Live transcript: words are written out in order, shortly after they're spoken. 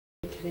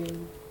رہی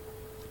ہوں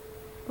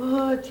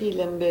بہت ہی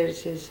لمبے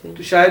عرصے سے.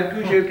 تو شاید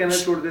کیوں شعر کہنا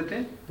چھوڑ دیتے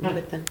ہیں؟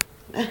 بتا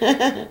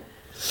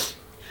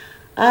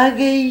آ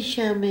گئی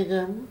شام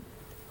غم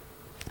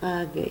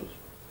آ گئی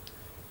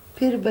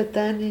پھر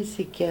بتانے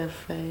سے کیا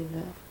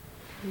فائدہ.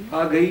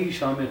 آ گئی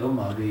شام غم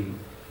آ گئی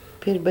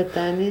پھر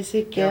بتانے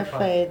سے کیا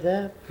فائدہ.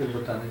 پھر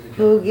بتانے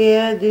سے ہو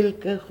گیا دل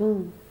کا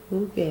خون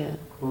ہو گیا.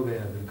 ہو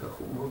گیا دل کا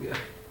خون ہو گیا.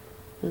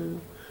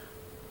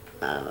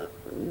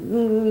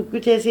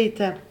 کچھ ایسے ہی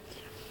تھا.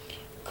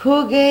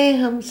 کھو گئے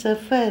ہم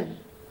سفر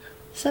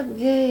سب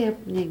گئے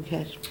اپنے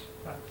گھر.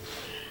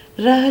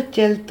 راہ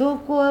چلتوں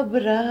کو اب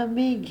راہ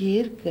میں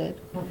گھیر کر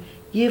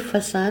یہ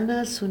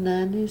فسانہ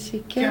سنانے سے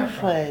کیا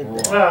فائدہ.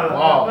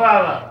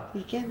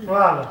 ٹھیک ہے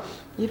نا.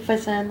 یہ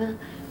فسانہ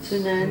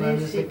سنانے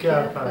سے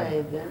کیا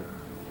فائدہ.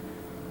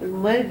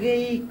 مر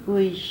گئی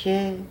کوئی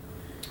شے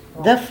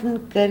دفن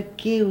کر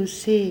کے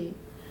اسے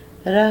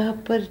راہ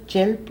پر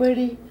چل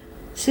پڑی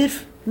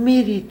صرف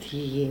میری تھی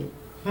یہ.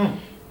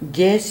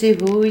 جیسے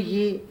ہو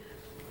یہ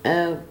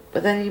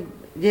پتہ نہیں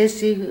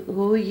جیسے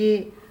ہو یہ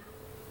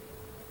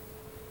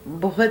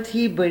بہت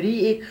ہی بڑی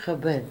ایک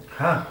خبر.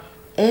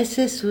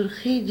 ایسے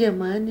سرخی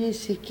جمانے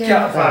سے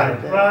کیا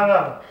فائدہ.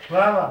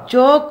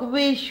 چوک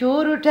میں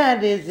شور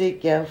اٹھانے سے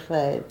کیا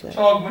فائدہ.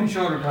 چوک میں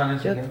شور اٹھانے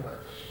سے کیا فائدہ.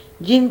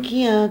 جن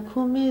کی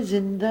آنکھوں میں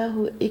زندہ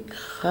ہو ایک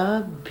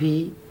خواب بھی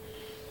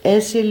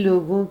ایسے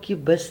لوگوں کی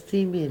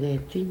بستی میں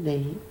رہتی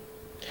نہیں.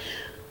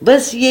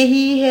 بس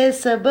یہی ہے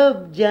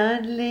سبب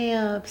جان لیں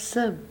آپ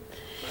سب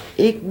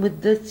ایک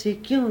مدت سے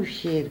کیوں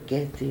شعر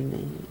کہتی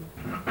نہیں.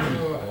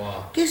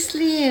 کس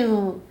لیے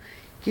ہو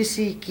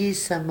کسی کی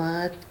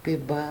سماعت پہ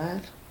بار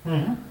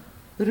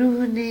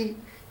روح نے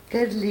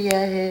کر لیا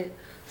ہے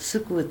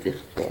سکوت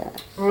اختیار.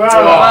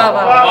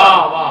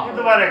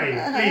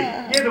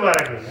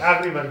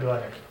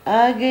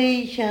 آ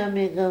گئی شام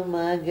غم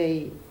آ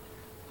گئی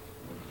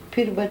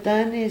پھر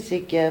بتانے سے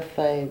کیا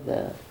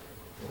فائدہ.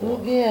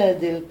 ہو گیا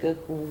دل کا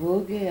خون ہو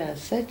گیا.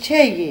 سچ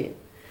ہے یہ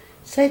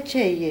سچ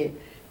ہے یہ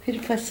پھر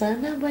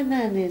فسانہ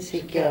بنانے سے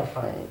کیا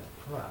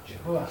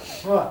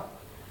فائدہ.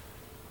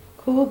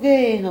 کھو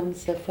گئے ہم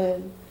سفر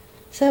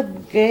سب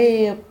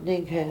گئے اپنے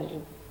گھر.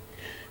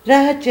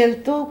 راہ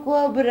چلتوں کو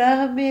اب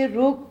راہ میں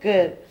روک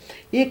کر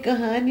یہ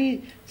کہانی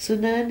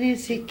سنانے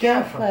سے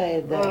کیا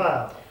فائدہ.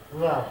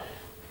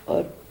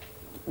 اور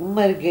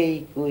مر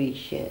گئی کوئی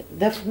شے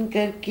دفن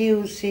کر کے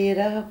اسے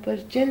راہ پر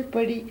چل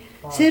پڑی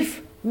صرف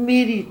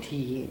میری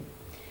تھی یہ.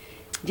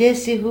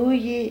 جیسے ہو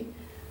یہ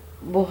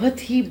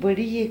بہت ہی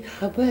بڑی ایک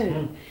خبر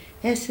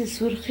ایسے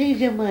سرخی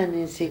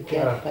جمانے سے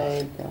کیا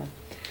فائدہ.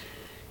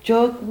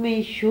 چوک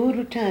میں شور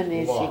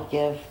اٹھانے سے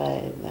کیا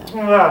فائدہ.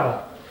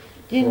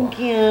 جن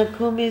کی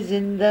آنکھوں میں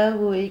زندہ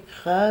ہو ایک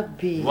خواب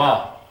بھی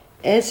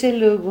ایسے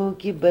لوگوں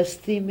کی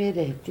بستی میں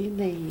رہتی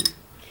نہیں.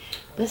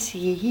 بس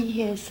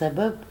یہی ہے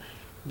سبب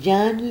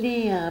جان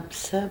لیں آپ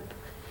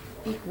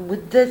سب ایک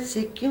مدت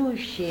سے کیوں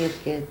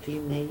شعر کہتی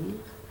نہیں.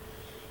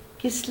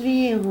 کس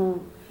لیے ہوں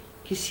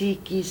کسی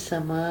کی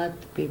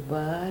سماعت پہ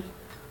بار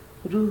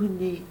روح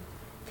نے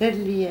کر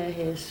لیا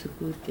ہے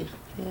سکوت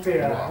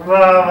اختیار.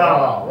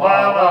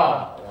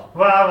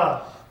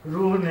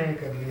 روح نے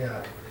کر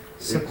لیا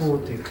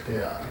سکوت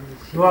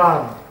اختیار.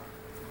 واہ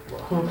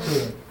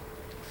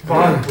خوبصورت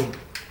بہت خوب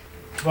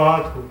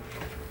بہت خوب.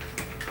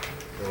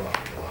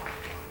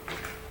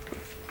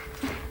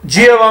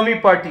 جی عوامی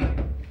پارٹی